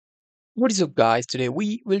What is up, guys? Today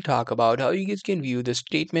we will talk about how you guys can view the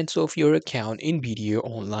statements of your account in BDO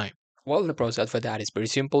online. Well, the process for that is very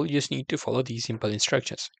simple. You just need to follow these simple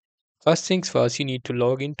instructions. First things first, you need to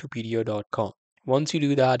log into BDO.com. Once you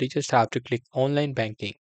do that, you just have to click online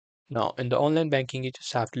banking. Now, in the online banking, you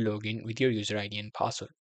just have to log in with your user ID and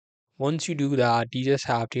password. Once you do that, you just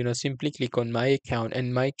have to, simply click on my account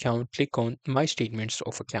and my account, click on my statements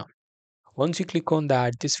of account. Once you click on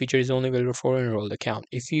that, this feature is only available for enrolled account.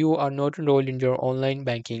 If you are not enrolled in your online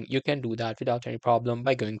banking, you can do that without any problem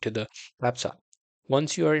by going to the website.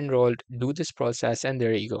 Once you are enrolled, do this process and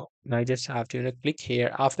there you go. Now you just have to click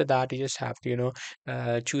here. After that, you just have to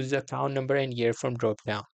choose the account number and year from drop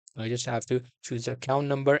down. Now you just have to choose the account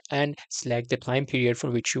number and select the time period for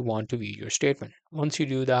which you want to view your statement. Once you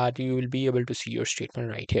do that, you will be able to see your statement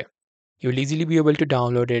right here. You will easily be able to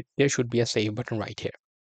download it. There should be a save button right here.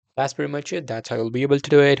 That's pretty much it. That's how you'll be able to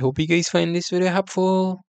do it. Hope you guys find this video helpful.